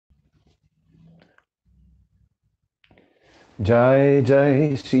Jai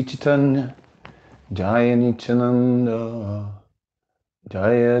Jai Sri Chaitanya, Jaya Nityananda,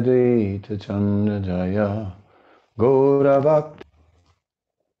 Jaya Advaita Chandra Jaya, Gaura Bhakta.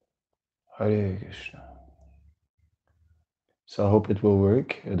 Hare Krishna. So I hope it will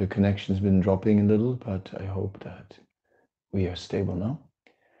work. The connection's been dropping a little, but I hope that we are stable now.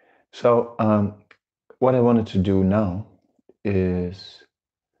 So what I wanted to do now is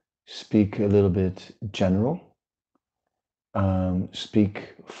speak a little bit general,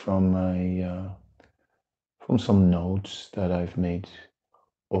 speak from my from some notes that I've made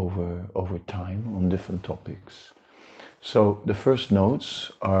over time on different topics. So the first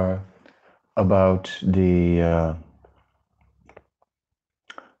notes are about the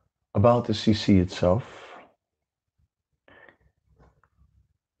CC itself.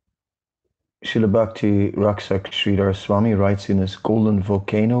 Srila Bhakti Raksak Sridhar Swami writes in his Golden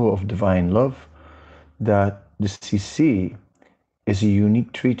Volcano of Divine Love that the CC is a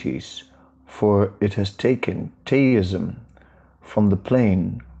unique treatise, for it has taken theism from the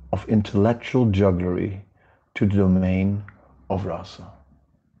plane of intellectual jugglery to the domain of rasa.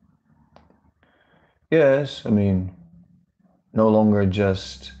 Yes, I mean, no longer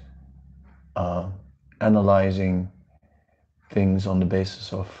just analyzing things on the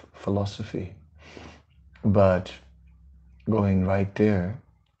basis of philosophy, but going right there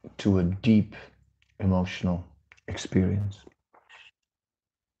to a deep emotional experience.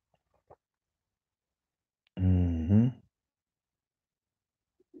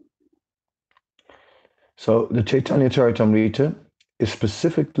 So the Chaitanya Charitamrita is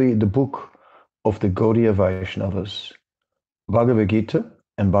specifically the book of the Gaudiya Vaishnavas. Bhagavad Gita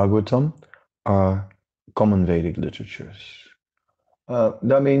and Bhagavatam are common Vedic literatures.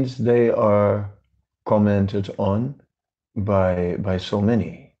 That means they are commented on by so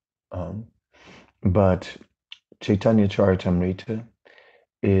many. But Chaitanya Charitamrita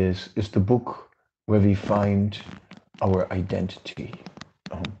is the book where we find our identity.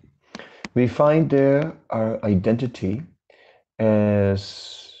 We find there our identity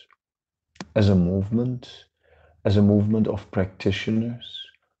as a movement of practitioners,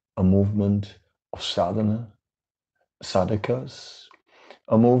 a movement of sadhakas,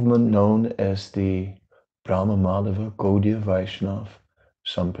 a movement known as the Brahma Madhava Gaudiya Vaishnava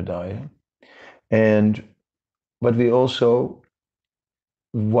Sampradaya. But we also,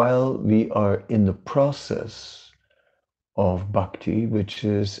 while we are in the process of bhakti, which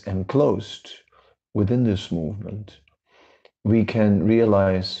is enclosed within this movement, we can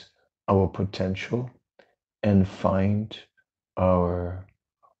realize our potential and find our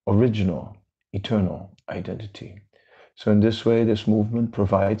original, eternal identity. So in this way, this movement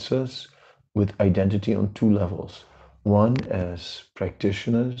provides us with identity on two levels. One as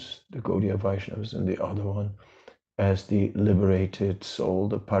practitioners, the Gaudiya Vaishnavas, and the other one as the liberated soul,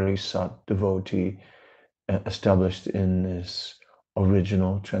 the Parisat devotee, established in this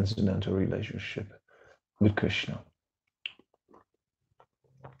original transcendental relationship with Krishna.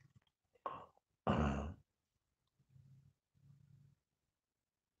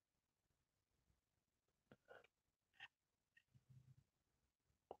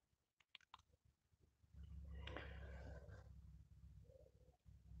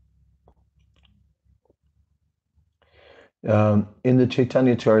 In the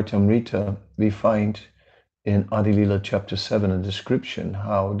Chaitanya Charitamrita, we find in Adi Lila chapter 7 a description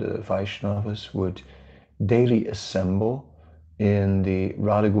how the Vaishnavas would daily assemble in the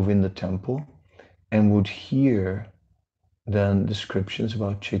Radha Govinda temple and would hear then descriptions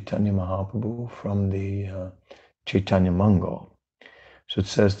about Chaitanya Mahaprabhu from the Chaitanya Mangal. So it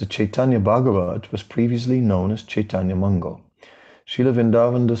says the Chaitanya Bhagavat was previously known as Chaitanya Mangal. Srila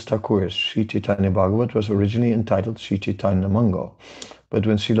Vrindavan Das Thakur's Sri Chaitanya Bhagavat was originally entitled Sri Chaitanya Mangal. But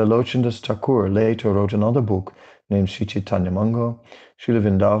when Srila Lochan Das Thakur later wrote another book named Sri Chaitanya Mangal, Srila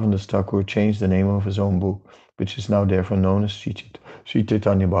Vrindavan Das Thakur changed the name of his own book, which is now therefore known as Sri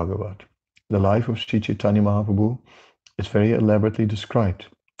Chaitanya Bhagavat. The life of Sri Chaitanya Mahaprabhu is very elaborately described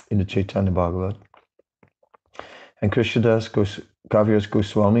in the Chaitanya Bhagavat. And Krishnadas Kaviraj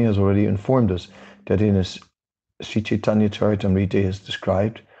Goswami has already informed us that in his Sri Chaitanya Charitamrita has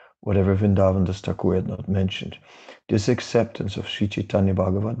described whatever Vrindavan Das Thakur had not mentioned. This acceptance of Sri Chaitanya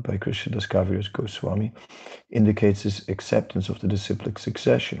Bhagavat by Krishnadas Kaviraj Goswami indicates his acceptance of the disciplic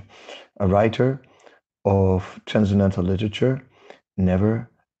succession. A writer of transcendental literature never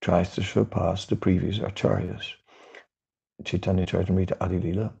tries to surpass the previous acharyas. Chaitanya Charitamrita Adi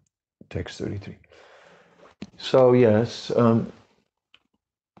Lila, text 33. So yes, and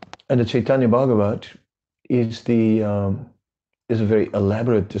the Chaitanya Bhagavat is a very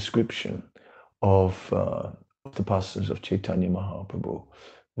elaborate description of the pastimes of Chaitanya Mahaprabhu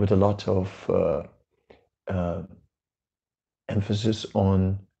with a lot of emphasis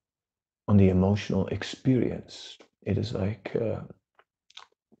on the emotional experience. It is like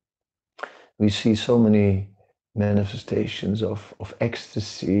we see so many manifestations of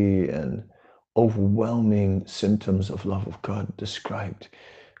ecstasy and overwhelming symptoms of love of God described.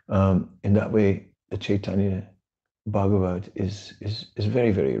 In that way, the Chaitanya Bhagavat is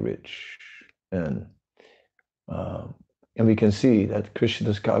very, very rich. And we can see that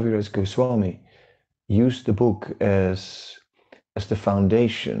Krishnadas Kaviraj Goswami used the book as the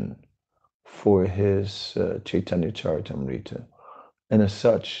foundation for his Chaitanya Charitamrita. And as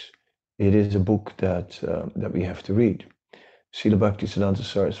such, it is a book that we have to read. Srila Bhaktisiddhanta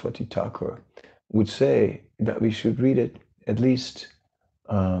Saraswati Thakur would say that we should read it at least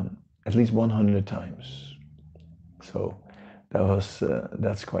 100 times. So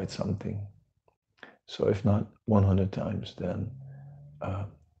that's quite something. So if not 100 times, then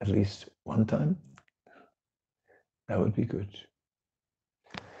at least one time, that would be good.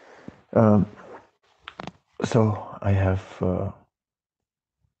 So I have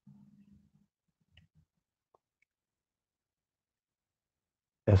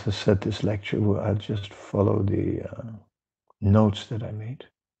as I said, this lecture, I'll just follow the notes that I made.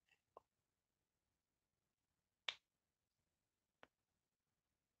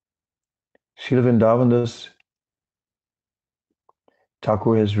 Srila Vrindavandas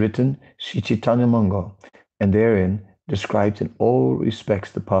Thakur has written Sri Chaitanya Mangal, and therein described in all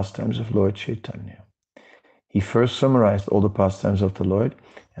respects the pastimes of Lord Chaitanya. He first summarized all the pastimes of the Lord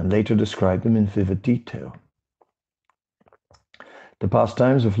and later described them in vivid detail. The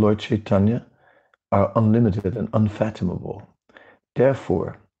pastimes of Lord Chaitanya are unlimited and unfathomable.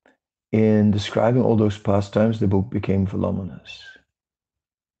 Therefore, in describing all those pastimes, the book became voluminous.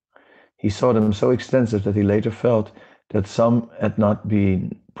 He saw them so extensive that he later felt that some had not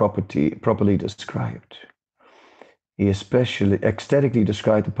been properly described. He especially ecstatically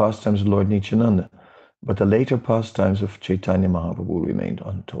described the pastimes of Lord Nityananda, but the later pastimes of Chaitanya Mahaprabhu remained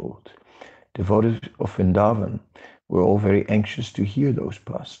untold. Devotees of Vrindavan were all very anxious to hear those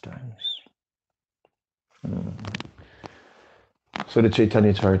pastimes. So the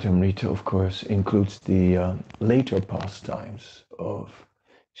Chaitanya Charitamrita, of course, includes the later pastimes of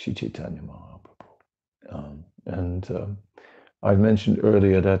Sri Chaitanya Mahaprabhu. I've mentioned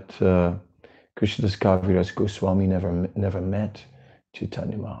earlier that Krishnadas Kaviraj Goswami never met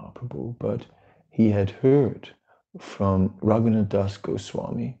Chaitanya Mahaprabhu, but he had heard from Raghunath Das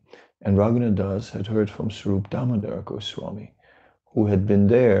Goswami, and Raghunath Das had heard from Swarup Damodar Goswami, who had been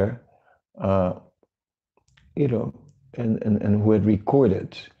there, and who had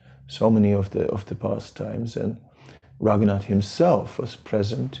recorded so many of the pastimes, and Raghunath himself was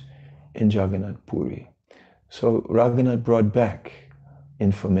present in Jagannath Puri. So Raghunath brought back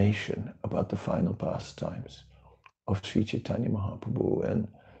information about the final pastimes of Sri Chaitanya Mahaprabhu, and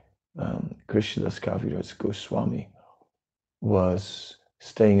Krishnadas Kaviraj Goswami was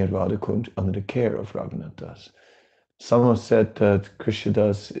staying at Radhakund under the care of Raghunath Das. Some have said that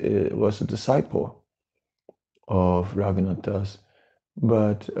Krishnadas was a disciple of Raghunath Das,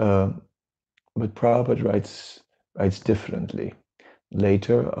 but Prabhupada writes differently.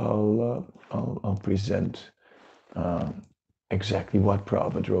 Later, I'll present exactly what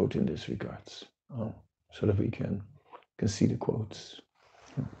Prabhupada wrote in this regards, so that we can see the quotes.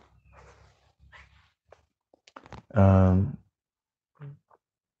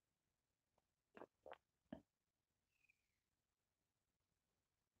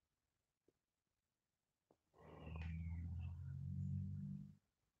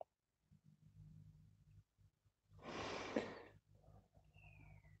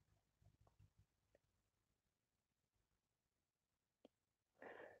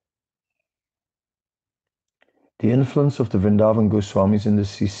 The influence of the Vrindavan Goswamis in the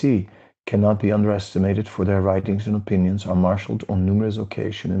CC cannot be underestimated, for their writings and opinions are marshaled on numerous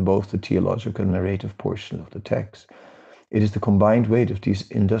occasions in both the theological and narrative portion of the text. It is the combined weight of these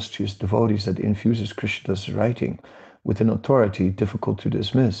industrious devotees that infuses Krishnadas' writing with an authority difficult to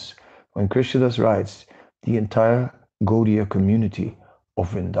dismiss. When Krishnadas writes, the entire Gaudiya community of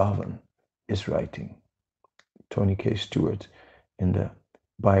Vrindavan is writing. Tony K. Stewart in the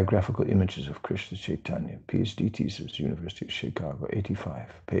Biographical Images of Krishna Chaitanya, PhD thesis, University of Chicago, 85,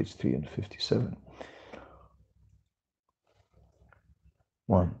 page 357.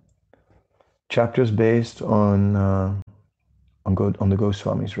 1. Chapters based on the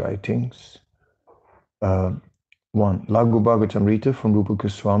Goswami's writings. 1. Laghu Bhagavatamrita from Rupa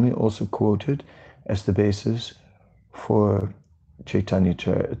Goswami, also quoted as the basis for Chaitanya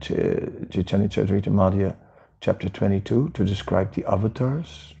Charitamrita Madhya chapter 22, to describe the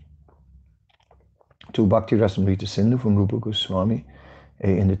avatars. To Bhakti Rasamrita Sindhu from Rupa Goswami,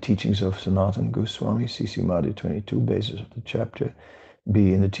 in the teachings of Sanatana Goswami, C.C. Madhya 22, basis of the chapter.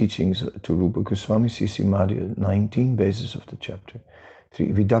 B, in the teachings to Rupa Goswami, C.C. Madhya 19, basis of the chapter. 3,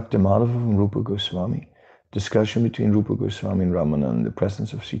 Vidakta Madhava from Rupa Goswami, discussion between Rupa Goswami and Ramana in the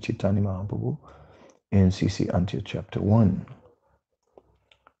presence of Sri Chaitanya Mahaprabhu, in C.C. Antya chapter 1.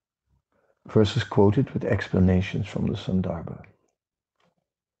 Verses quoted with explanations from the Sandarbha.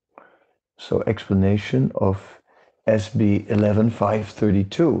 So explanation of SB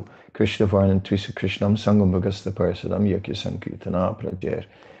 11.532. Krishna Varnan Trisa Krishnam Sangam Bhagasta Parasadam Yakya Sankirtana Prajer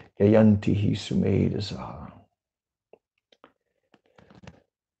Yayantihi Sumedasaha.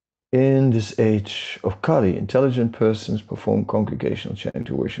 In this age of Kali, intelligent persons perform congregational chanting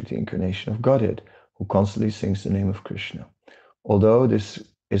to worship the incarnation of Godhead, who constantly sings the name of Krishna. Although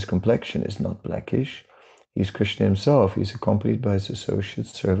his complexion is not blackish, he is Krishna himself. He is accompanied by his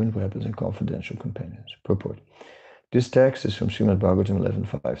associates, servant, weapons, and confidential companions. Purport. This text is from Srimad Bhagavatam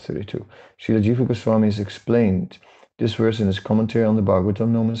 11.532. Srila Jiva Goswami has explained this verse in his commentary on the Bhagavatam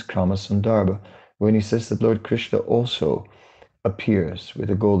known as Krama Sandarbha, when he says that Lord Krishna also appears with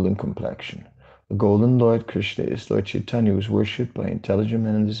a golden complexion. The golden Lord Krishna is Lord Chaitanya, who is worshipped by intelligent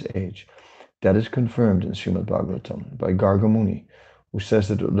men in this age. That is confirmed in Srimad Bhagavatam by Garga Muni, who says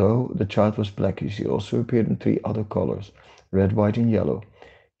that although the child was blackish, he also appeared in 3 other colors, red, white, and yellow.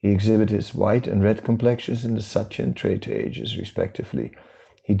 He exhibited his white and red complexions in the Satya and Treta ages, respectively.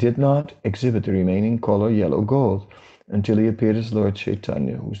 He did not exhibit the remaining color yellow gold until he appeared as Lord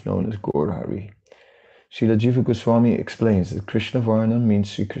Chaitanya, who is known as Gaurahari. Srila Jiva Goswami explains that Krishna Varna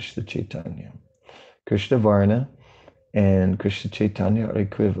means Sri Krishna Chaitanya. Krishna Varna and Krishna Chaitanya are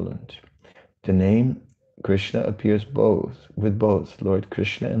equivalent. The name Krishna appears with both Lord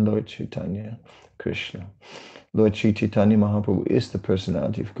Krishna and Lord Chaitanya Krishna. Lord Sri Chaitanya Mahaprabhu is the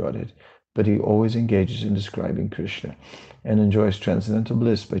personality of Godhead, but he always engages in describing Krishna and enjoys transcendental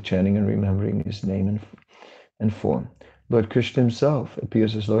bliss by chanting and remembering his name and form. Lord Krishna himself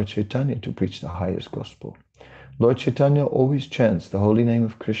appears as Lord Chaitanya to preach the highest gospel. Lord Chaitanya always chants the holy name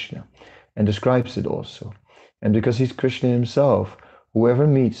of Krishna and describes it also. And because he's Krishna himself, whoever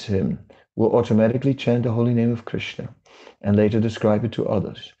meets him will automatically chant the holy name of Krishna and later describe it to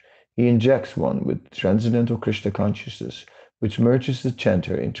others. He injects one with transcendental Krishna consciousness, which merges the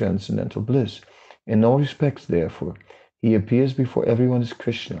chanter in transcendental bliss. In all respects, therefore, he appears before everyone as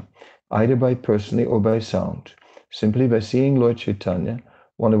Krishna, either by personally or by sound. Simply by seeing Lord Chaitanya,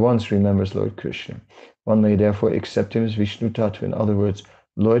 one at once remembers Lord Krishna. One may therefore accept him as Vishnu Tattva. In other words,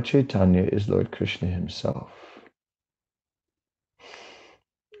 Lord Chaitanya is Lord Krishna himself.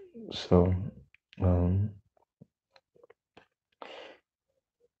 So,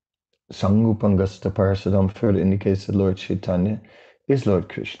 Sangupangasta Parasadam further indicates that Lord Chaitanya is Lord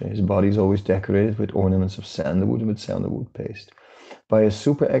Krishna. His body is always decorated with ornaments of sandalwood and with sandalwood paste. By his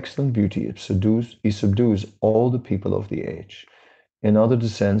super excellent beauty, he subdues all the people of the age. In other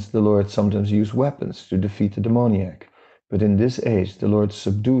descents, the Lord sometimes used weapons to defeat the demoniac, but in this age, the Lord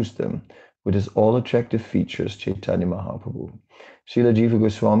subdues them with his all-attractive features, Chaitanya Mahaprabhu. Srila Jiva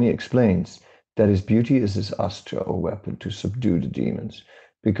Goswami explains that his beauty is his astra, or weapon, to subdue the demons.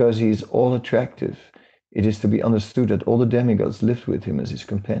 Because he is all-attractive, it is to be understood that all the demigods lived with him as his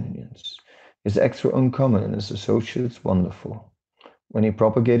companions. His acts were uncommon and his associates wonderful. When he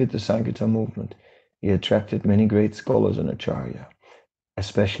propagated the Sankirtan movement, he attracted many great scholars and acharya,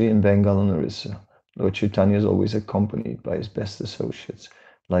 especially in Bengal and Orissa. Lord Chaitanya is always accompanied by his best associates,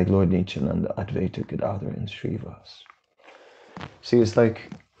 like Lord Nityananda, Advaita Gadadhar, and Srivas. See, it's like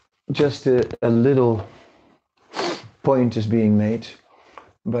just a little point is being made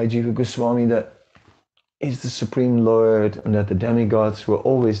by Jiva Goswami that he's the Supreme Lord and that the demigods were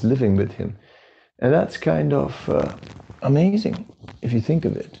always living with him. And that's kind of amazing, if you think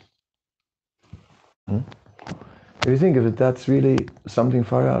of it. If you think of it, that's really something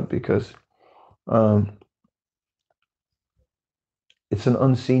far out, because it's an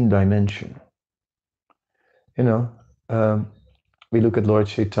unseen dimension. You know, we look at Lord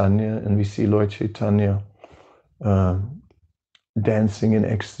Chaitanya and we see Lord Chaitanya dancing in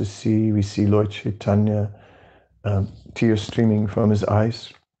ecstasy. We see Lord Chaitanya, tears streaming from his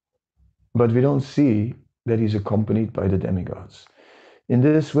eyes. But we don't see that he's accompanied by the demigods. In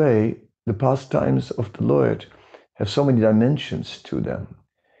this way, the pastimes of the Lord have so many dimensions to them.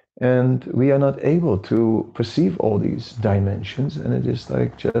 And we are not able to perceive all these dimensions, and it is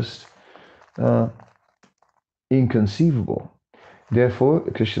like just inconceivable. Therefore,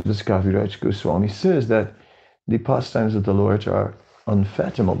 Krishnadas Kaviraj Goswami says that the pastimes of the Lord are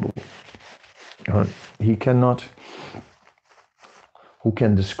unfathomable. He cannot. Who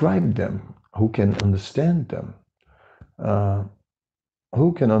can describe them? Who can understand them?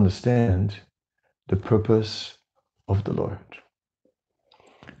 Who can understand the purpose of the Lord?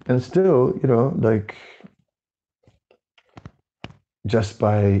 And still, like just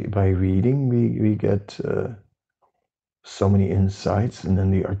by reading, we get so many insights, and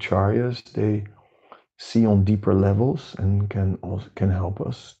then the acharyas, they see on deeper levels and can help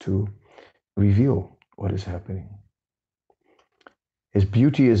us to reveal what is happening. His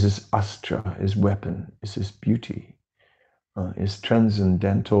beauty is his astra, his weapon is his beauty, his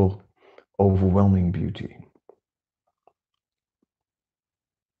transcendental, overwhelming beauty.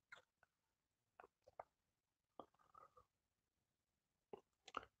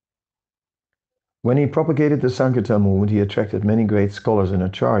 When he propagated the Sankirtan movement, he attracted many great scholars and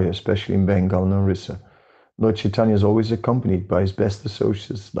acharyas, especially in Bengal and Orissa. Lord Chaitanya is always accompanied by his best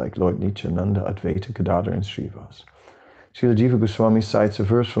associates like Lord Nityananda, Advaita, Gadadhar, and Srivas. Srila Jiva Goswami cites a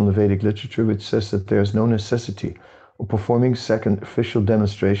verse from the Vedic literature which says that there is no necessity of performing sacrificial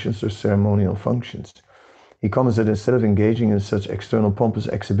demonstrations or ceremonial functions. He comments that instead of engaging in such external pompous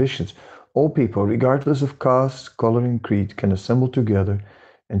exhibitions, all people, regardless of caste, color, and creed, can assemble together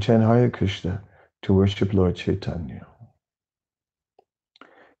and chant Hare Krishna to worship Lord Chaitanya.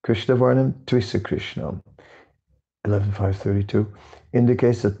 Krishna Varnam Tvisa Krishna, 11.532,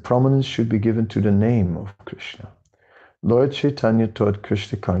 indicates that prominence should be given to the name of Krishna. Lord Chaitanya taught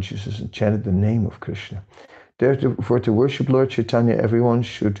Krishna consciousness and chanted the name of Krishna. Therefore, to worship Lord Chaitanya, everyone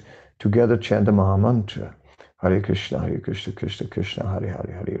should together chant the Mahamantra. Hare Krishna, Krishna Krishna, Hare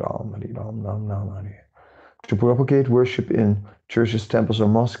Hare, Hare Ram, Ram Ram, Hare. To propagate worship in churches, temples, or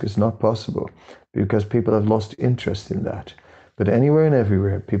mosques is not possible because people have lost interest in that. But anywhere and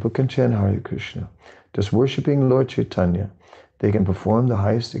everywhere, people can chant Hare Krishna. Thus, worshipping Lord Chaitanya, they can perform the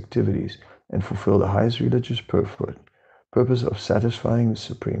highest activities and fulfill the highest religious purpose of satisfying the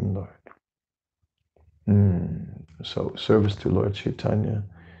Supreme Lord. So, service to Lord Chaitanya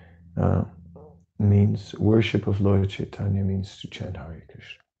means worship of Lord Chaitanya means to chant Hare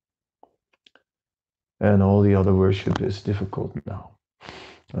Krishna. And all the other worship is difficult now.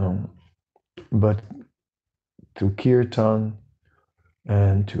 But through kirtan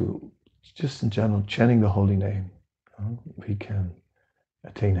and to just in general chanting the holy name, we can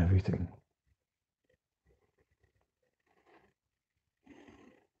attain everything.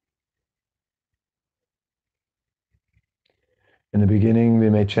 In the beginning, we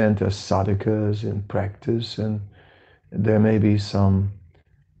may chant as sadhakas in practice, and there may be some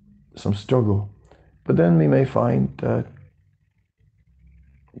struggle. But then we may find that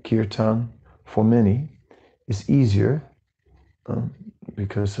kirtan, for many, is easier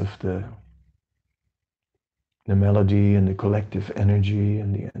because of the melody and the collective energy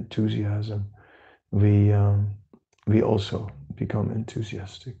and the enthusiasm. We also become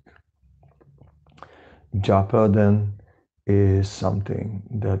enthusiastic. Japa then is something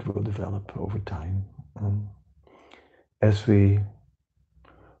that will develop over time.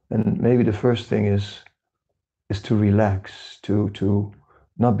 And maybe the first thing is to relax, to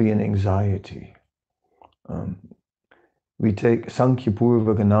not be in anxiety. We take Sankhya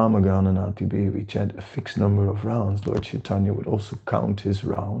Purvaka Namagananati, we chant a fixed number of rounds. Lord Chaitanya would also count his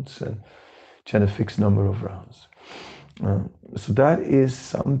rounds and chant a fixed number of rounds. So that is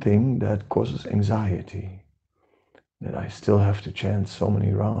something that causes anxiety, that I still have to chant so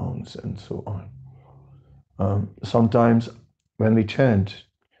many rounds and so on. Sometimes when we chant,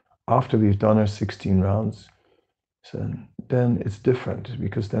 after we've done our 16 rounds, so then it's different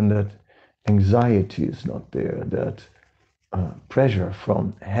because then that anxiety is not there, that pressure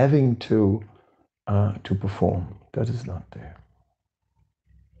from having to perform, that is not there.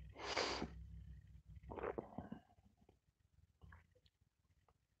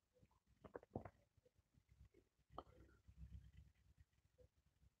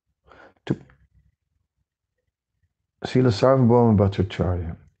 Srila Sarvabhauma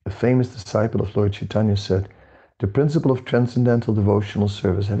Bhattacharya, a famous disciple of Lord Chaitanya, said, the principle of transcendental devotional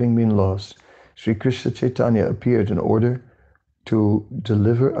service having been lost, Sri Krishna Chaitanya appeared in order to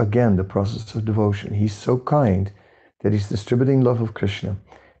deliver again the process of devotion. He's so kind that he's distributing love of Krishna.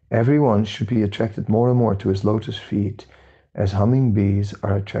 Everyone should be attracted more and more to his lotus feet, as humming bees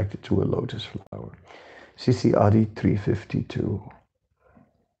are attracted to a lotus flower. CC Adi 352.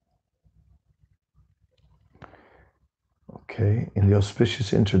 Okay, in the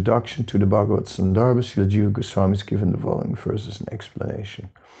auspicious introduction to the Bhagavad Sandarbha, Srila Jiva Goswami is given the following verses and explanation.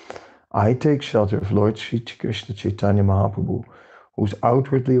 I take shelter of Lord Sri Krishna Chaitanya Mahaprabhu, who is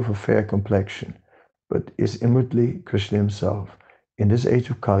outwardly of a fair complexion, but is inwardly Krishna himself. In this age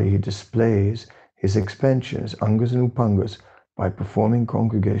of Kali, he displays his expansion is Angas and Upangas by performing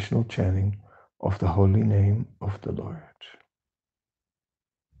congregational chanting of the holy name of the Lord.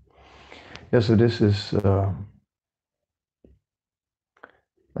 Yeah, so this is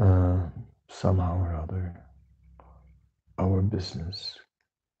somehow or other our business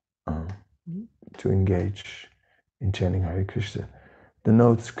to engage in chanting Hare Krishna. The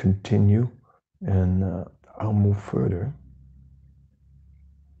notes continue, and I'll move further.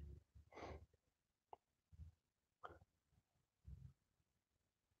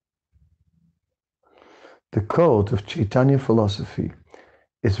 The code of Chaitanya philosophy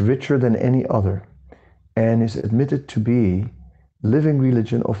is richer than any other and is admitted to be living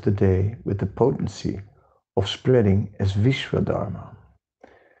religion of the day with the potency of spreading as Vishwadharma.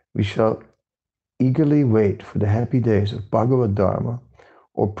 We shall eagerly wait for the happy days of Bhagavad Dharma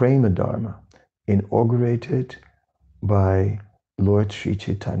or Prema Dharma inaugurated by Lord Sri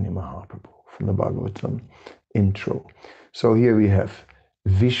Chaitanya Mahaprabhu from the Bhagavatam intro. So here we have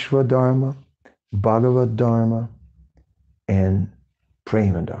Vishwadharma, Bhagavad Dharma, and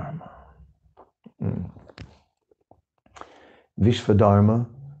Prema Dharma. Vishwadharma,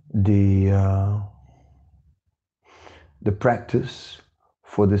 the practice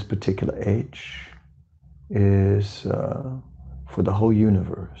for this particular age is for the whole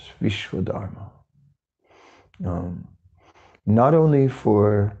universe, Vishwadharma. Not only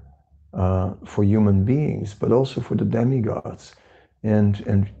for human beings, but also for the demigods,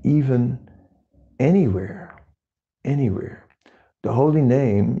 and even anywhere. The holy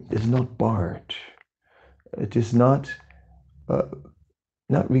name is not barred. It is not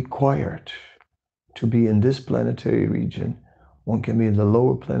required to be in this planetary region. One can be in the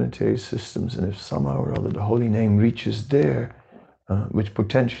lower planetary systems, and if somehow or other the holy name reaches there, which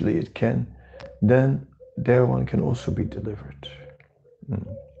potentially it can, then there one can also be delivered.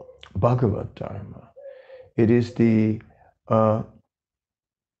 Bhagavad Dharma. It is the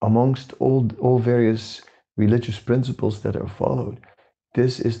amongst all various religious principles that are followed,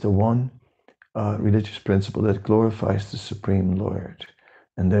 this is the one religious principle that glorifies the Supreme Lord,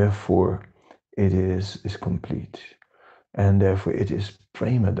 and therefore it is complete, and therefore it is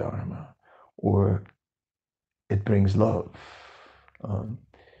Prema Dharma, or it brings love.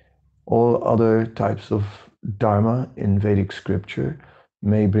 All other types of Dharma in Vedic scripture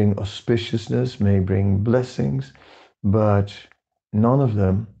may bring auspiciousness, may bring blessings, but none of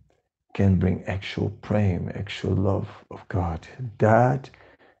them can bring actual prema, actual love of God. That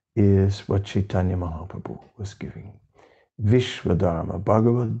is what Chaitanya Mahaprabhu was giving. Vishwadharma,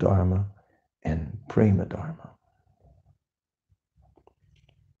 Bhagavad Dharma, and Prema Dharma.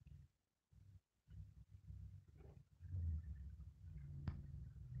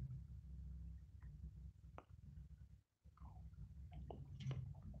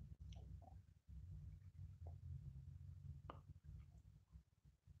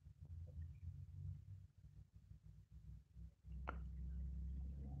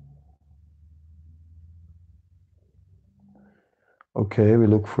 Okay, we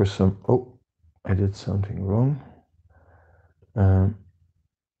look for some. Oh, I did something wrong.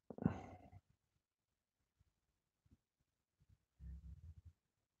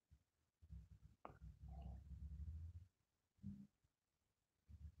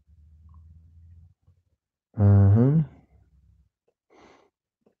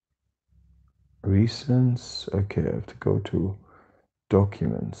 Recents. Okay, I have to go to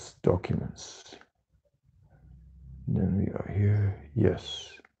documents. Then we are here.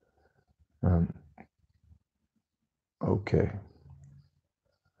 Yes. Okay.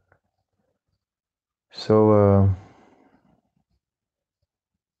 So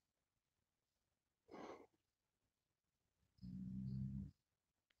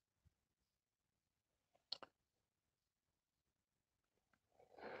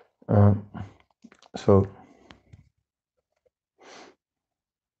so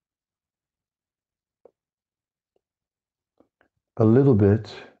a little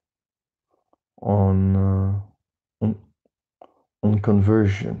bit on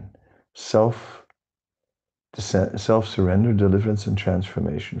conversion, self-surrender, deliverance, and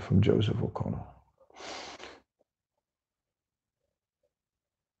transformation from Joseph O'Connell.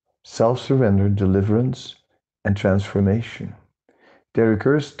 Self-surrender, deliverance, and transformation. There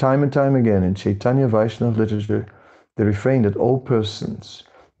occurs time and time again in Chaitanya Vaishnava literature the refrain that all persons,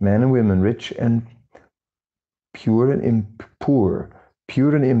 men and women, rich and pure and impure,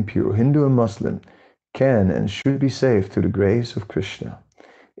 Hindu and Muslim, can and should be saved through the grace of Krishna,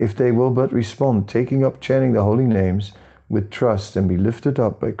 if they will but respond, taking up chanting the holy names with trust and be lifted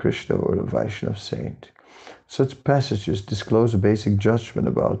up by Krishna or the Vaishnava saint. Such passages disclose a basic judgment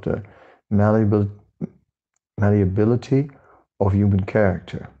about the malleability of human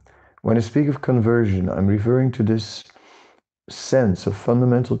character. When I speak of conversion, I'm referring to this sense of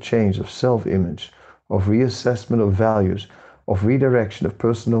fundamental change of self-image, of reassessment of values, of redirection of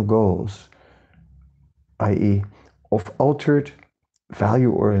personal goals, i.e., of altered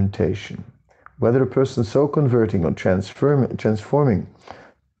value orientation. Whether a person so converting or transforming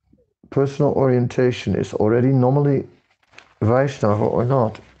personal orientation is already nominally Vaishnava or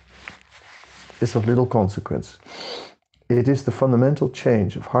not is of little consequence. It is the fundamental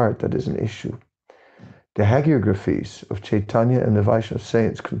change of heart that is an issue. The hagiographies of Chaitanya and the Vaishnava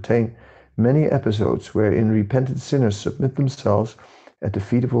saints contain many episodes wherein repentant sinners submit themselves at the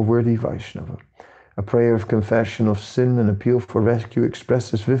feet of a worthy Vaishnava. A prayer of confession of sin and appeal for rescue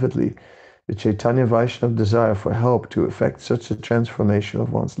expresses vividly the Chaitanya Vaishnava desire for help to effect such a transformation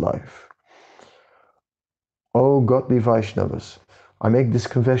of one's life. O godly Vaishnavas, I make this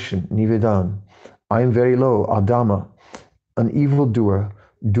confession, Nivedan. I am very low, Adama, an evildoer,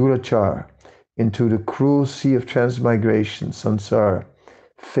 Durachar, into the cruel sea of transmigration, Sansara.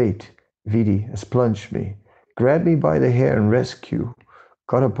 Fate, Vidhi, has plunged me. Grab me by the hair and rescue.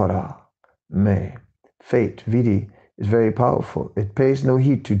 Karapara, me. Fate, Vidhi, is very powerful. It pays no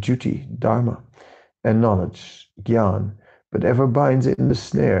heed to duty, Dharma, and knowledge, Gyan, but ever binds in the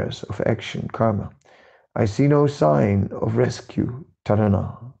snares of action, Karma. I see no sign of rescue,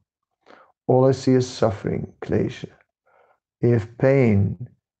 Tarana. All I see is suffering, Klesha. If pain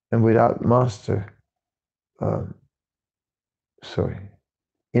and without master,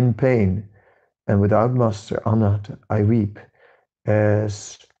 in pain and without master, Anatta, I weep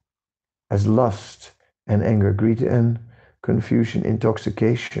as lust and anger, greed and confusion,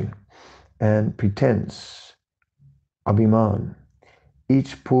 intoxication and pretense, Abhiman.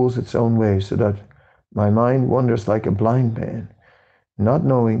 Each pulls its own way so that my mind wanders like a blind man, not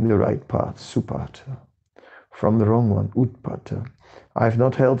knowing the right path, Supata, from the wrong one, Utpata. I have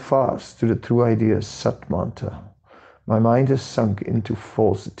not held fast to the true idea, Satmanta. My mind has sunk into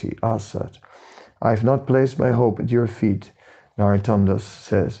falsity, Asat. I have not placed my hope at your feet, Narottam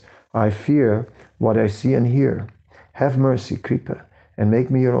says. I fear what I see and hear. Have mercy, Kripa, and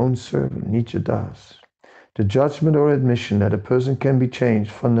make me your own servant, Nietzsche Das. The judgment or admission that a person can be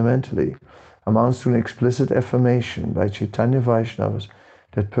changed fundamentally amounts to an explicit affirmation by Chaitanya Vaishnavas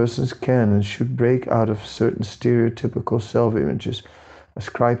that persons can and should break out of certain stereotypical self-images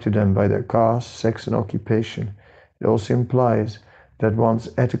ascribed to them by their caste, sex, and occupation. It also implies that one's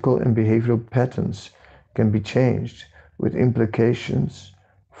ethical and behavioral patterns can be changed with implications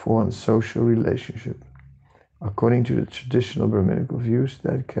for one's social relationship. According to the traditional Brahminical views,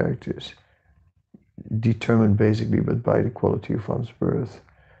 that character is determined basically but by the quality of one's birth.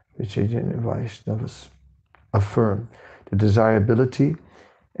 The Chaitanya Vaishnavas affirm the desirability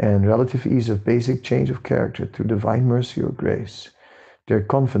and relative ease of basic change of character through divine mercy or grace. They are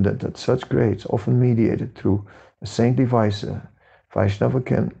confident that such grace, often mediated through a saintly Vaishnava,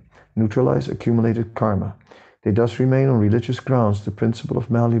 can neutralize accumulated karma. They thus remain on religious grounds the principle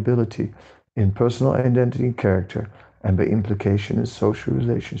of malleability in personal identity and character, and by implication in social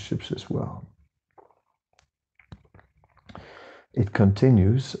relationships as well. It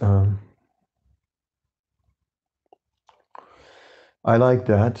continues. I like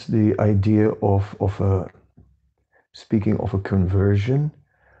that, the idea of speaking of a conversion,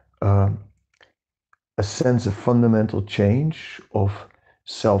 a sense of fundamental change of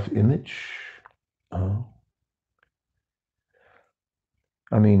self-image.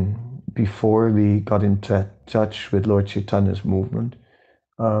 I mean, before we got in touch with Lord Chaitanya's movement,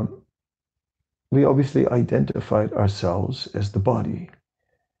 we obviously identified ourselves as the body.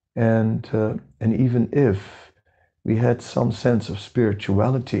 And even if we had some sense of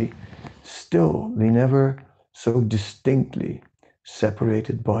spirituality, still we never so distinctly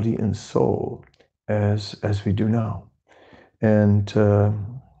separated body and soul as we do now. And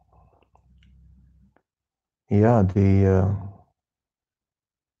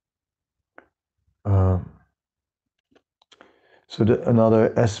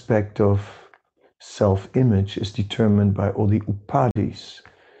another aspect of self-image is determined by all the upadhis.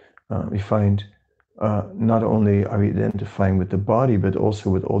 We find not only are we identifying with the body, but also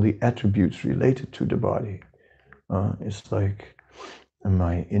with all the attributes related to the body. It's like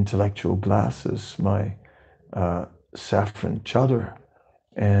my intellectual glasses, my saffron chadar,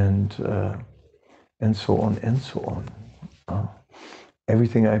 and so on and so on.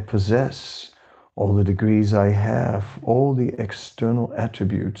 Everything I possess, all the degrees I have, all the external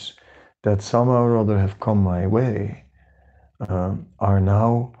attributes that somehow or other have come my way are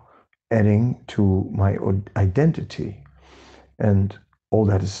now adding to my identity. And all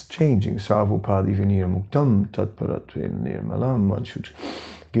that is changing. Sarvopadi vinir muktam tatparatven nirmalam. One should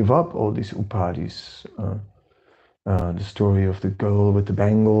give up all these upadis. The story of the girl with the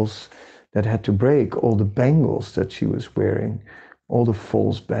bangles that had to break all the bangles that she was wearing, all the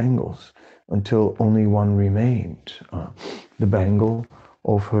false bangles, until only one remained, the bangle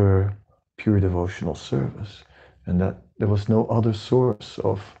of her pure devotional service, and that there was no other source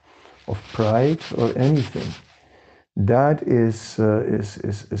of pride or anything. That is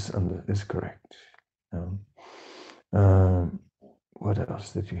correct. What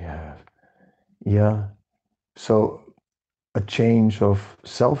else did you have? Yeah. So a change of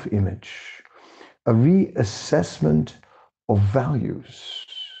self-image, a reassessment of values.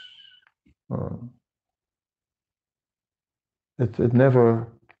 It never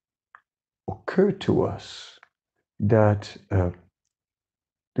occurred to us that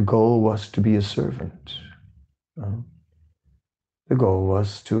the goal was to be a servant. The goal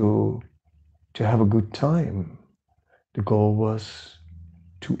was to have a good time. The goal was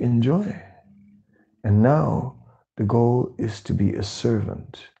to enjoy. And now the goal is to be a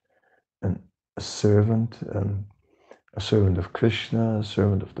servant, and a servant of Krishna, a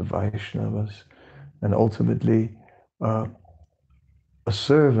servant of the Vaishnavas, and ultimately a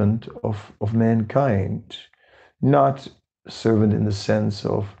servant of mankind, not a servant in the sense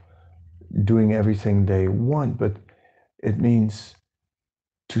of doing everything they want, but it means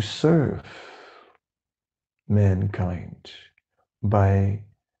to serve mankind by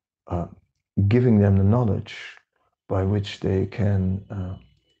giving them the knowledge by which they can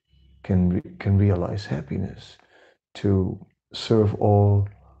realize happiness, to serve all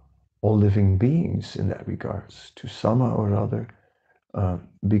living beings in that regards, to somehow or other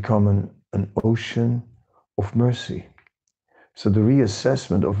become an ocean of mercy. So the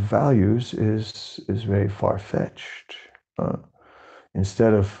reassessment of values is very far-fetched.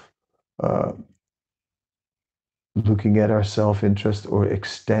 Instead of looking at our self-interest or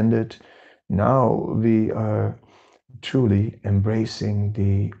extended, now we are truly embracing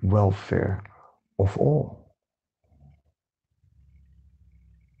the welfare of all.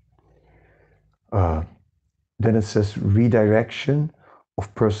 Then it says redirection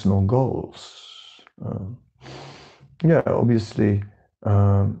of personal goals. Yeah, obviously,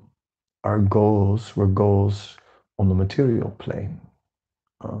 our goals were goals on the material plane.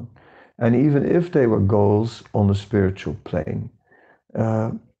 And even if they were goals on the spiritual plane,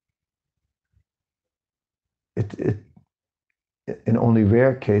 in only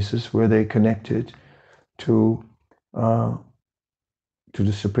rare cases were they connected to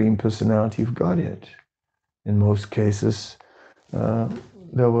the Supreme Personality of Godhead. In most cases,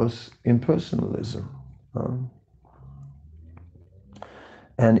 there was impersonalism.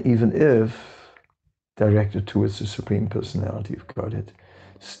 And even if directed towards the Supreme Personality of Godhead,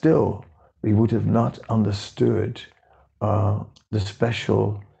 still we would have not understood the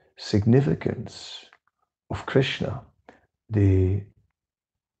special significance of Krishna, the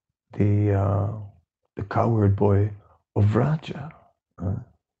cowherd boy of Vraja.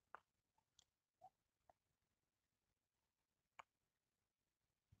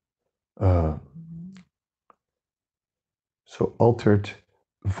 So altered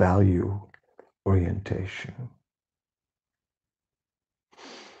value orientation.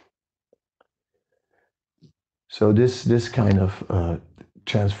 So this kind of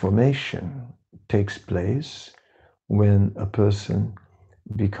transformation takes place when a person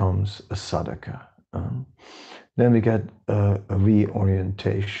becomes a sadhaka. Then we get a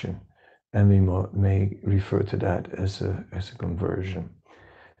reorientation, and we may refer to that as a conversion.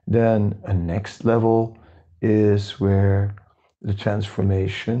 Then a next level is where the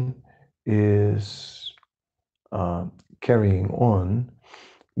transformation is carrying on,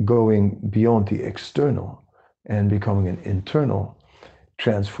 going beyond the external and becoming an internal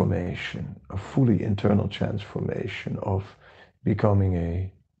transformation, a fully internal transformation of becoming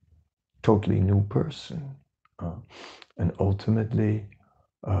a totally new person, and ultimately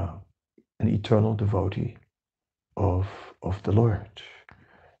an eternal devotee of the Lord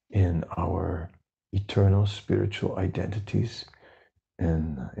in our eternal spiritual identities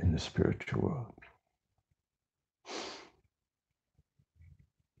in the spiritual world.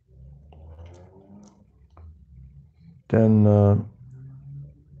 Then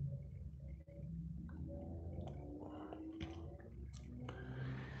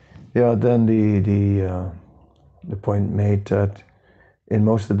then the point made that in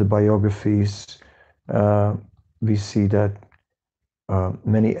most of the biographies we see that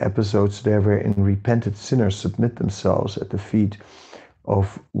many episodes there wherein repentant sinners submit themselves at the feet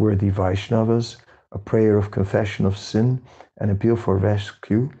of worthy Vaishnavas a prayer of confession of sin and appeal for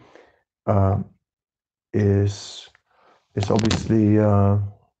rescue uh, is obviously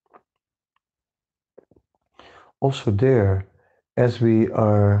also there as we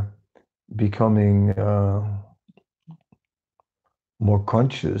are becoming more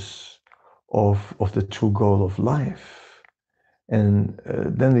conscious of the true goal of life. And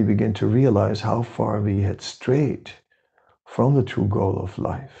then we begin to realize how far we had strayed from the true goal of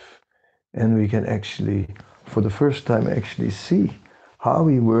life. And we can actually, for the first time, actually see how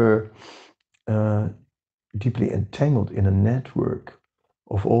we were deeply entangled in a network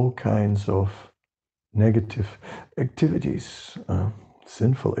of all kinds of negative activities,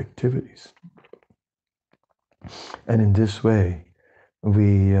 sinful activities. And in this way,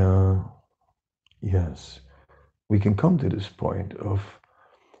 we, yes, we can come to this point of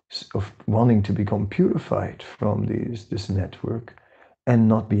wanting to become purified from this network and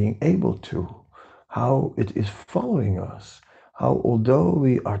not being able to, how it is following us, how although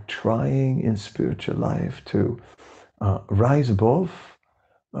we are trying in spiritual life to rise above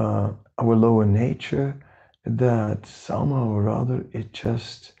our lower nature, that somehow or other it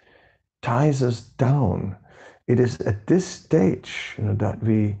just ties us down. It is at this stage, that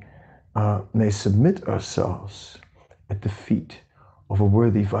we may submit ourselves at the feet of a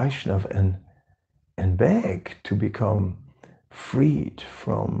worthy Vaishnav and beg to become freed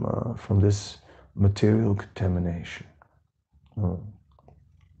from this material contamination. Oh.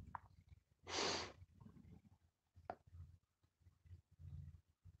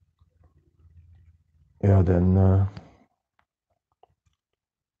 Yeah, then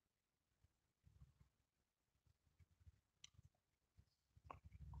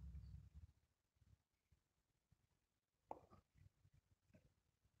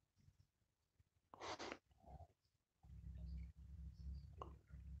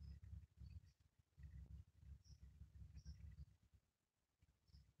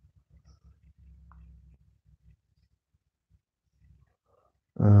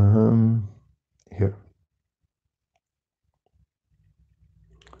um, here,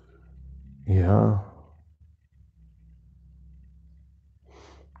 yeah.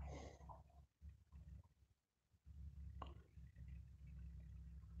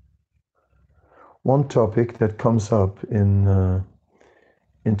 One topic that comes up in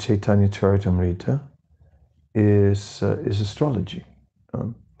Chaitanya Charitamrita is astrology.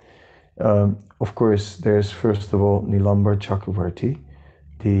 Of course, there's first of all Nilambar Chakravarti,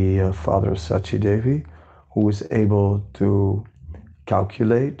 the father of Sachi Devi, who is able to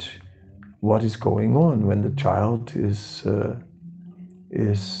calculate what is going on when the child is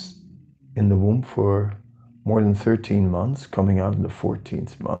in the womb for more than 13 months, coming out in the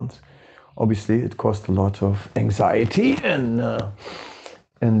 14th month. Obviously, it caused a lot of anxiety, and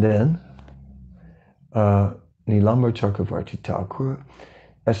then Nilambar Chakravarti Thakur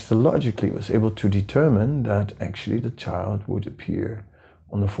astrologically was able to determine that actually the child would appear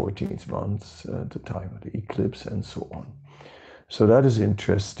on the 14th month, the time of the eclipse, and so on. So that is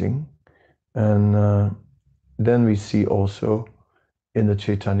interesting. And then we see also in the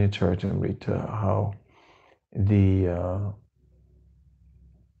Chaitanya Charitamrita how the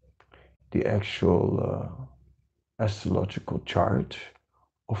actual astrological chart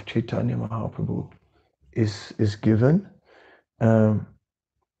of Chaitanya Mahaprabhu is given.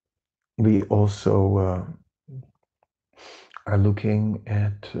 We also are looking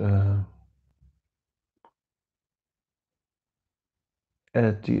at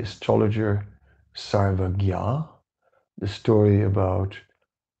the astrologer Sarvagya, the story about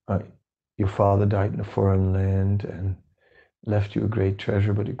your father died in a foreign land and left you a great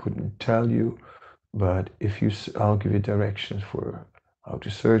treasure, but he couldn't tell you. But if you, I'll give you directions for how to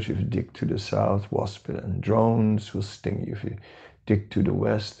search. If you dig to the south, wasps and drones will sting you. If you dig to the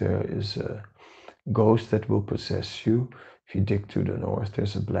west, there is a ghost that will possess you. If you dig to the north,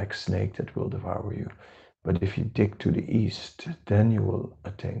 there's a black snake that will devour you. But if you dig to the east, then you will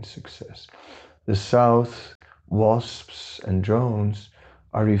attain success. The south, wasps and drones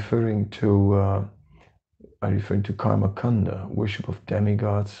are referring to karma kanda, worship of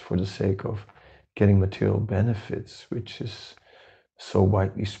demigods for the sake of getting material benefits, which is so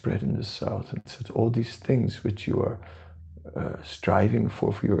widely spread in the south. And so all these things which you are striving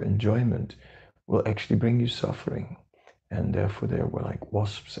for your enjoyment will actually bring you suffering. And therefore they were like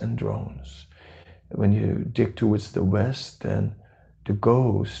wasps and drones. When you dig towards the west, then the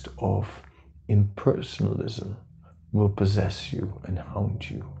ghost of impersonalism will possess you and haunt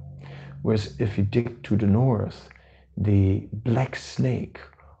you. Whereas if you dig to the north, the black snake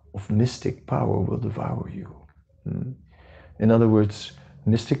of mystic power will devour you. In other words,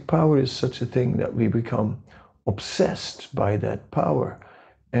 Mystic power is such a thing that we become obsessed by that power,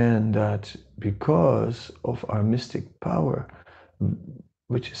 and that because of our mystic power,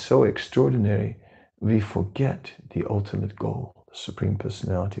 which is so extraordinary, we forget the ultimate goal, the Supreme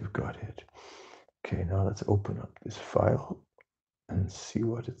Personality of Godhead. Okay, now let's open up this file and see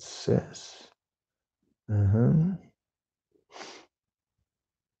what it says.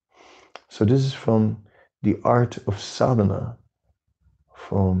 So this is from The Art of Sadhana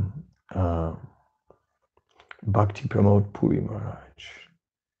from Bhakti Pramod Puri Maharaj.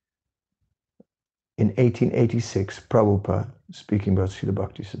 In 1886, Prabhupada, speaking about Srila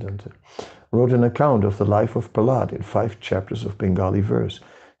Bhaktisiddhanta, wrote an account of the life of Prahlad in 5 chapters of Bengali verse.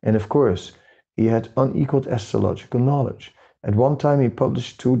 And of course, he had unequaled astrological knowledge. At one time, he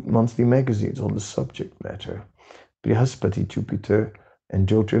published 2 monthly magazines on the subject matter, Brihaspati, Jupiter, and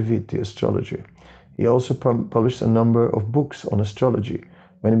Jyotirvid, the astrologer. He also published a number of books on astrology.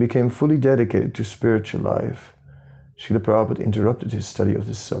 When he became fully dedicated to spiritual life, Srila Prabhupada interrupted his study of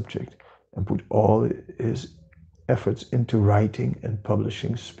this subject and put all his efforts into writing and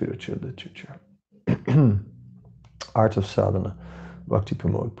publishing spiritual literature. Art of Sadhana, Bhakti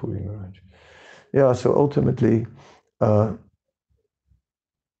Pramod Puri Maharaj. Yeah, so ultimately,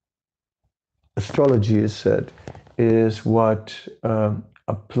 astrology is said is what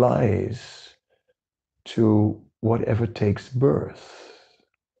applies to whatever takes birth.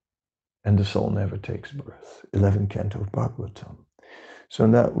 And the soul never takes birth. 11th canto of Bhagavatam. So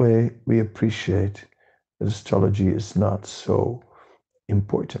in that way, we appreciate that astrology is not so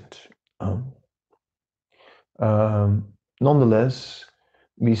important. Nonetheless,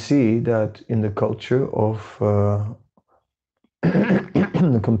 we see that in the culture of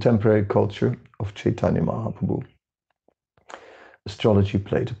the contemporary culture of Chaitanya Mahaprabhu, astrology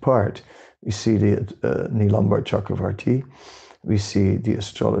played a part. We see the Nilambar Chakravarti, we see the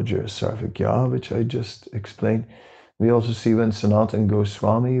astrologer Sarvagya, which I just explained. We also see when Sanatana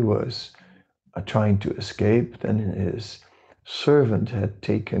Goswami was trying to escape, then his servant had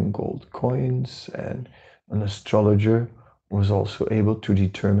taken gold coins, and an astrologer was also able to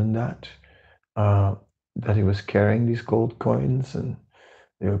determine that he was carrying these gold coins, and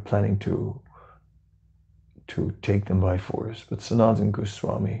they were planning to take them by force. But Sanatana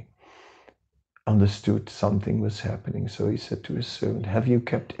Goswami understood something was happening, so he said to his servant, "Have you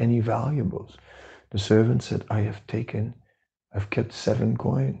kept any valuables?" The servant said, I've kept 7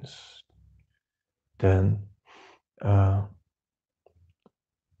 coins. Then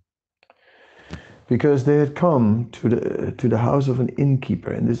because they had come to the house of an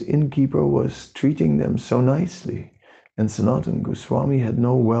innkeeper, and this innkeeper was treating them so nicely. And Sanatana Goswami had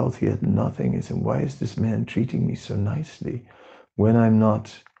no wealth, he had nothing. He said, why is this man treating me so nicely when I'm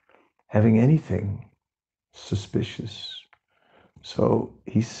not having anything suspicious? So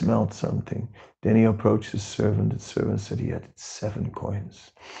he smelled something. Then he approached his servant. The servant said he had 7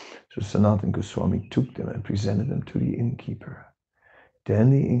 coins. So Sanatana Goswami took them and presented them to the innkeeper.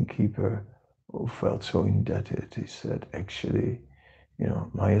 Then the innkeeper, who felt so indebted, he said, actually,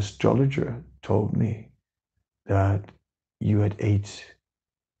 my astrologer told me that you had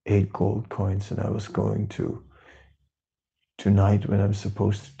 8 gold coins, and I was going to, tonight when I'm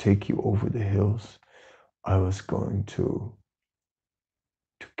supposed to take you over the hills, I was going to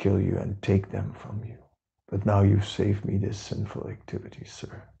kill you and take them from you. But now you've saved me this sinful activity,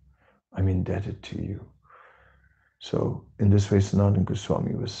 sir. I'm indebted to you. So in this way, Sanatana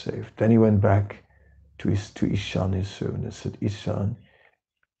Goswami was saved. Then he went back to Ishan, his servant, and said, Ishan,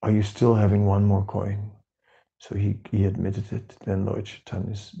 are you still having 1 more coin? So he admitted it. Then Lord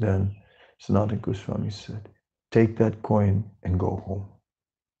Chaitanya, then Sanatana Goswami said, take that coin and go home.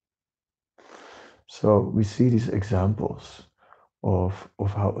 So we see these examples of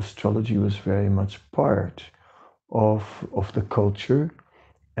how astrology was very much part of the culture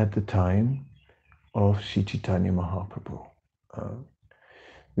at the time of Sri Chaitanya Mahaprabhu.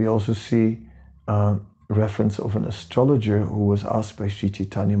 We also see reference of an astrologer who was asked by Sri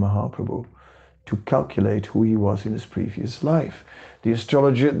Chaitanya Mahaprabhu to calculate who he was in his previous life. The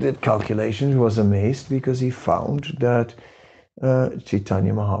astrologer did calculations, was amazed because he found that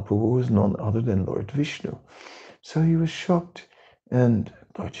Chaitanya Mahaprabhu was none other than Lord Vishnu. So he was shocked, and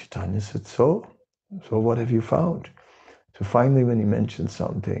Lord Chaitanya said, so what have you found? So finally, when he mentioned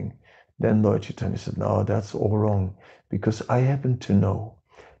something, then Lord Chaitanya said, no, that's all wrong, because I happen to know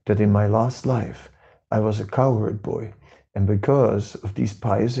that in my last life, I was a cowherd boy, and because of these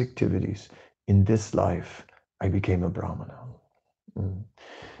pious activities, in this life, I became a Brahmana.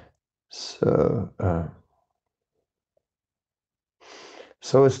 So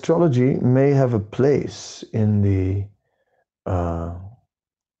astrology may have a place in the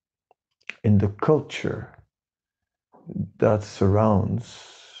in the culture that surrounds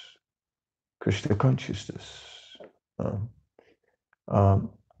Krishna consciousness. Um,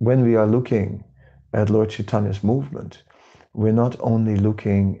 when we are looking at Lord Chaitanya's movement, we're not only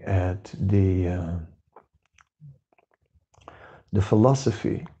looking at the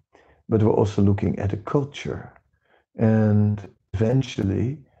philosophy, but we're also looking at the culture. And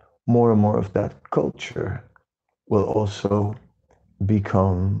eventually, more and more of that culture will also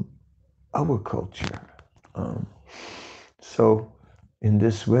become our culture. So in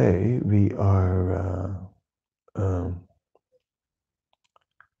this way, we are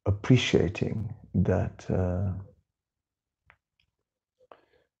appreciating that,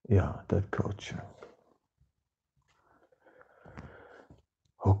 that culture.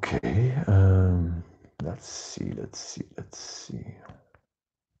 Okay, let's see.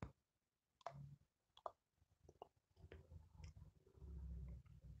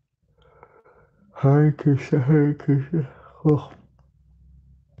 Hare Krishna, Hare Krishna. Oh.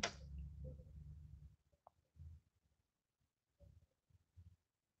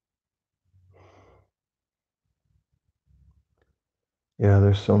 Yeah,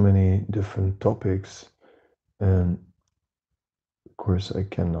 there's so many different topics, and of course I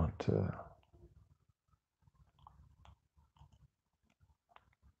cannot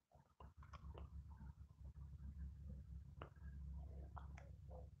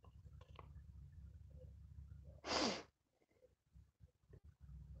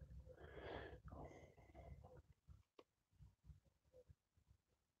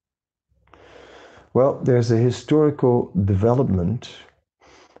well, there's a historical development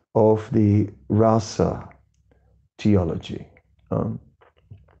of the rasa theology.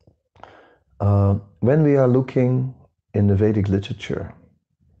 When we are looking in the Vedic literature,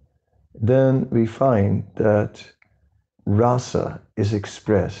 then we find that rasa is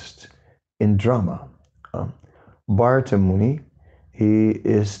expressed in drama. Bharata Muni, he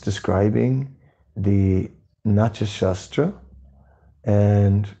is describing the Natya Shastra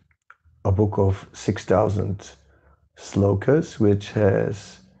and a book of 6,000 slokas,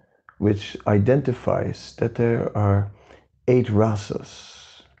 which identifies that there are 8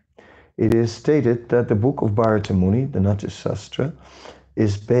 rasas. It is stated that the book of Bharata Muni, the Natya Shastra,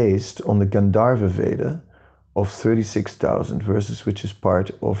 is based on the Gandharva Veda of 36,000 verses, which is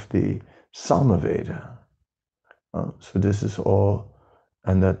part of the Sama Veda. So this is all,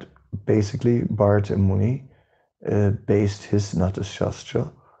 and that basically Bharata Muni based his Natya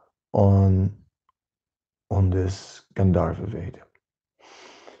Shastra on this Gandharva Veda.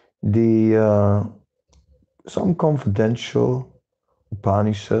 Some confidential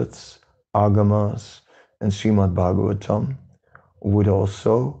Upanishads, Agamas, and Srimad Bhagavatam would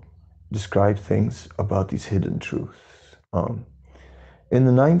also describe things about these hidden truths. In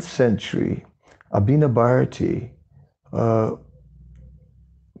the 9th century, Abhina Bharati,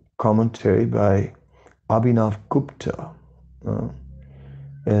 commentary by Abhinav Gupta,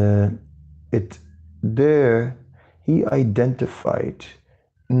 there he identified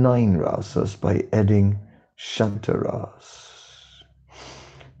 9 rasas by adding Shantaras.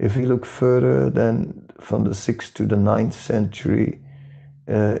 If we look further, then from the 6th to the 9th century,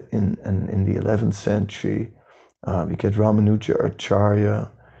 in the 11th century, we get Ramanuja Acharya,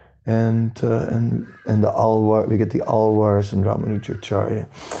 and the Alvar. We get the Alvars and Ramanuja Acharya,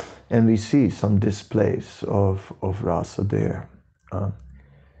 and we see some displays of rasa there.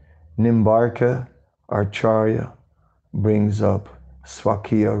 Nimbarka Acharya brings up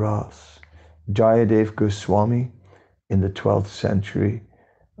Swakiya Ras. Jayadev Goswami in the 12th century,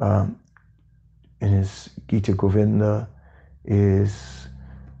 in his Gita Govinda, is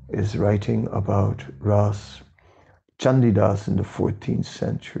writing about Ras. Chandidas in the 14th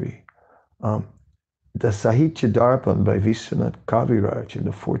century. The Sahitya Darpan by Vishwanath Kaviraj in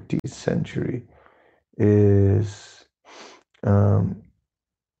the 14th century is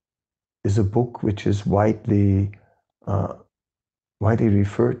a book which is widely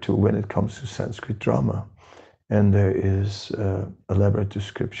referred to when it comes to Sanskrit drama, and there is an elaborate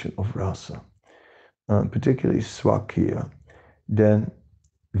description of rasa, particularly Swakiya. Then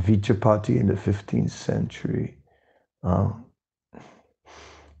Vidyapati in the 15th century,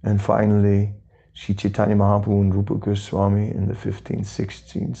 and finally Sri Chaitanya Mahaprabhu and Rupa Goswami in the 15th,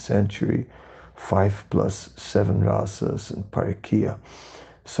 16th century, 5 plus 7 rasas and Parakya.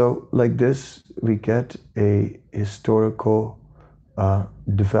 So like this, we get a historical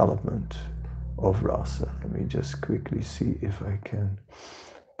development of rasa. Let me just quickly see if I can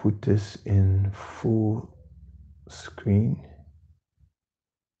put this in full screen.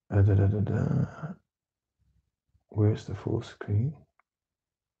 Where's the full screen?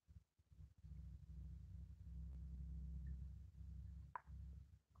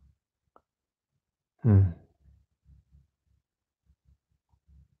 Hmm.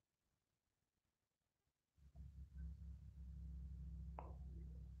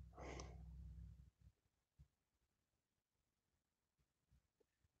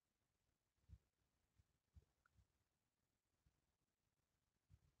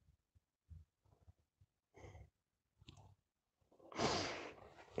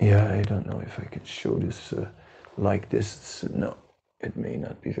 Yeah, I don't know if I can show this like this. No, it may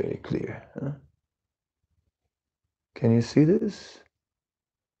not be very clear. Huh? Can you see this?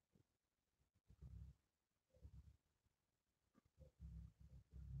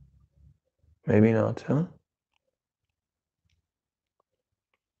 Maybe not, huh?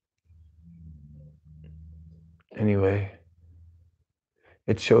 Anyway,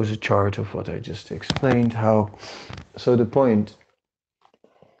 it shows a chart of what I just explained. How? So the point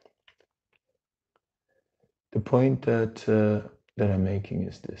that I'm making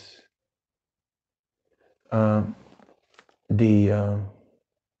is this: um, the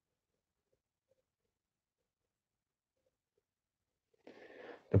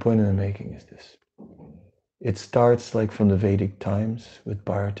the point that I'm making is this. It starts like from the Vedic times with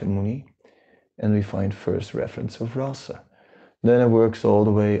Bharata Muni, and we find first reference of rasa. Then it works all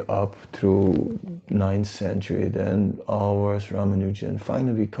the way up through 9th century, then ours, Ramanuja, and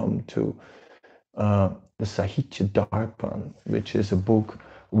finally we come to the Sahitya Darpan, which is a book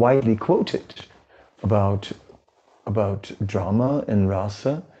widely quoted about drama and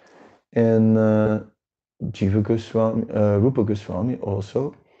rasa, and Jiva Goswami, Rupa Goswami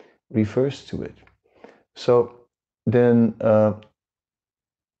also refers to it. So then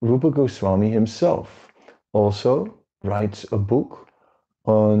Rupa Goswami himself also writes a book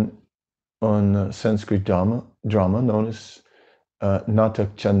on Sanskrit drama known as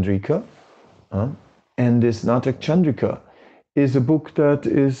Natak Chandrika. And this Natak Chandrika is a book that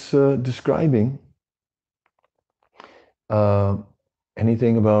is describing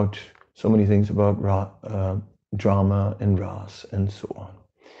anything about so many things about drama and ras and so on.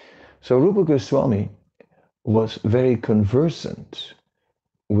 So Rupa Goswami was very conversant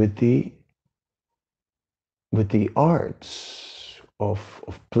with the arts of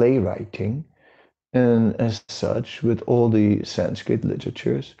playwriting, and as such with all the Sanskrit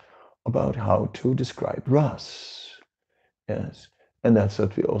literatures about how to describe ras. Yes, and that's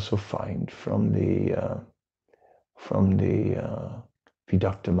what we also find from the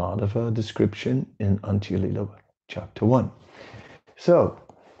Vidakta Madhava description in Antya-lila chapter 1. So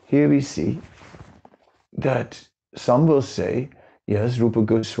here we see that some will say, yes, Rupa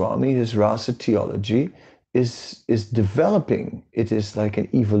Goswami, his rasa theology is developing. It is like an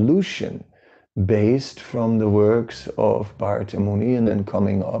evolution based from the works of Bharata Muni and then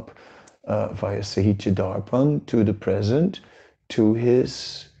coming up via Sahitya Darpan to the present, to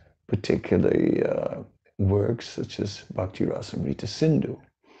his particular works such as Bhakti Rasamrita Sindhu.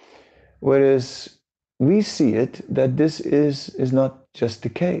 Whereas we see it that this is not just the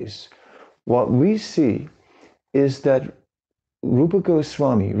case. What we see is that Rupa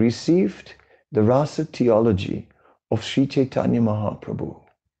Goswami received the rasa theology of Sri Chaitanya Mahaprabhu,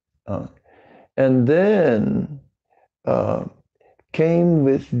 and then came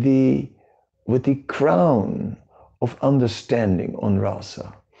with the crown of understanding on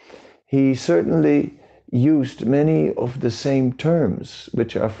rasa. He certainly used many of the same terms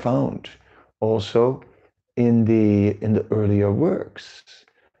which are found also in the earlier works.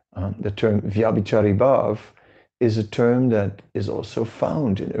 The term Vyabhichari Bhav is a term that is also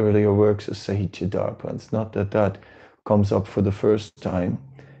found in earlier works of Sahitya Darpan. It's not that that comes up for the first time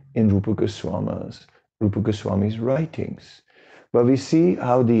in Rupa Goswami's writings. But we see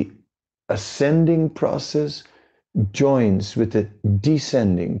how the ascending process joins with the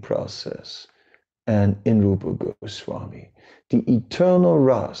descending process. And in Rupa Goswami, the eternal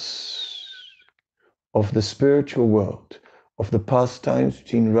ras of the spiritual world, of the pastimes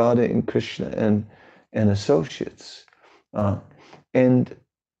between Radha and Krishna and associates, and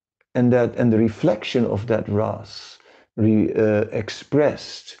the reflection of that ras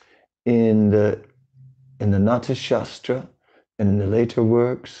expressed in the Nata Shastra and in the later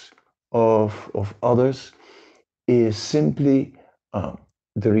works of others is simply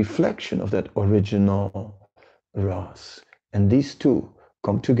the reflection of that original ras. And these two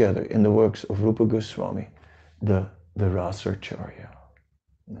come together in the works of Rupa Goswami, the Rasacharya.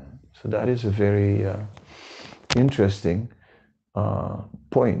 So that is a very interesting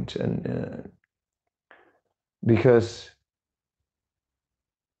point, and because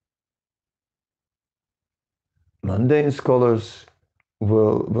mundane scholars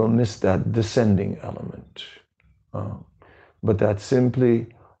will miss that descending element, but that simply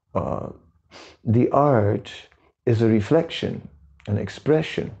the art is a reflection, an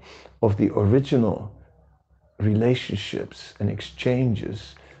expression of the original relationships and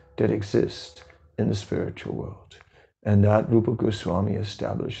exchanges that exist in the spiritual world. And that Rupa Goswami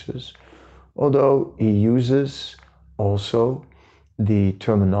establishes, although he uses also the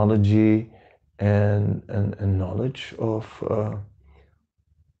terminology and knowledge of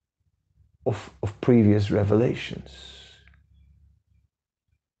previous revelations.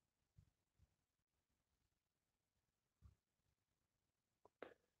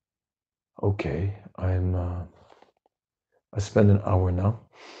 Okay, I spent an hour now,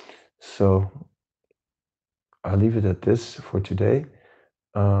 so I'll leave it at this for today.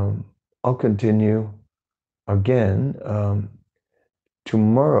 I'll continue again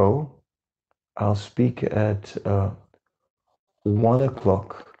tomorrow. I'll speak at 1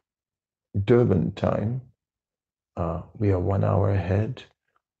 o'clock Durban time. We are 1 hour ahead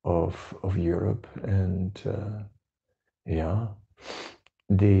of Europe, and yeah,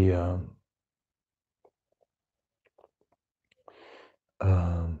 the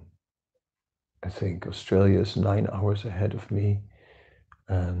I think Australia is 9 hours ahead of me,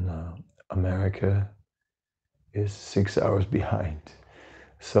 and America is 6 hours behind.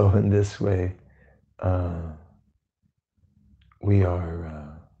 So in this way, we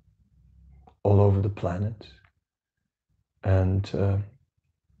are all over the planet, and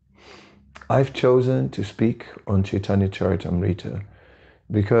I've chosen to speak on Chaitanya Charitamrita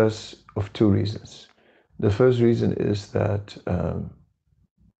because of two reasons. The first reason is that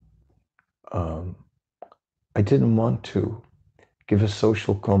I didn't want to give a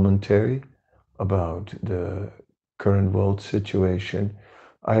social commentary about the current world situation.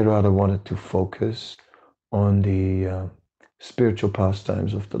 I rather wanted to focus on the spiritual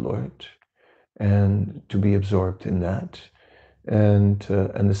pastimes of the Lord and to be absorbed in that. And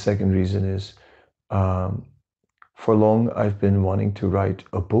the second reason is, for long I've been wanting to write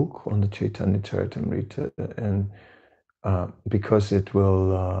a book on the Chaitanya Charitamrita, and because it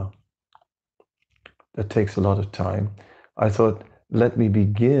will that takes a lot of time, I thought, let me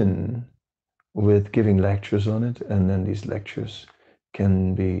begin with giving lectures on it, and then these lectures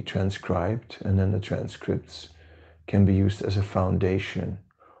can be transcribed, and then the transcripts can be used as a foundation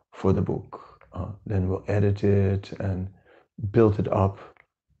for the book. Then we'll edit it and build it up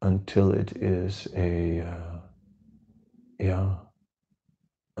until it is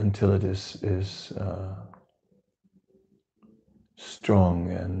until it is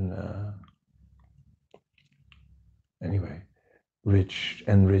strong and anyway,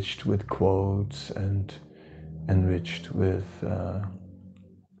 enriched with quotes and enriched with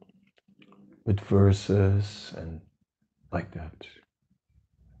verses and like that.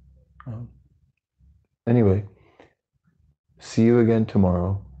 Anyway, see you again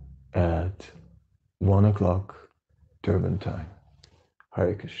tomorrow at 1 o'clock Durban time.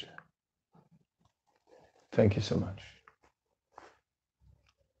 Hare Krishna. Thank you so much.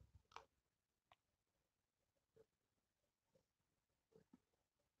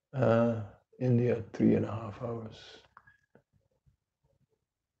 India, 3.5 hours.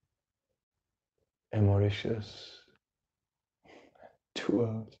 And Mauritius, 2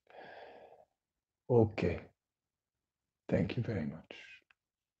 hours. Okay. Thank you very much.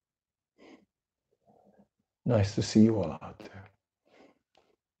 Nice to see you all out there.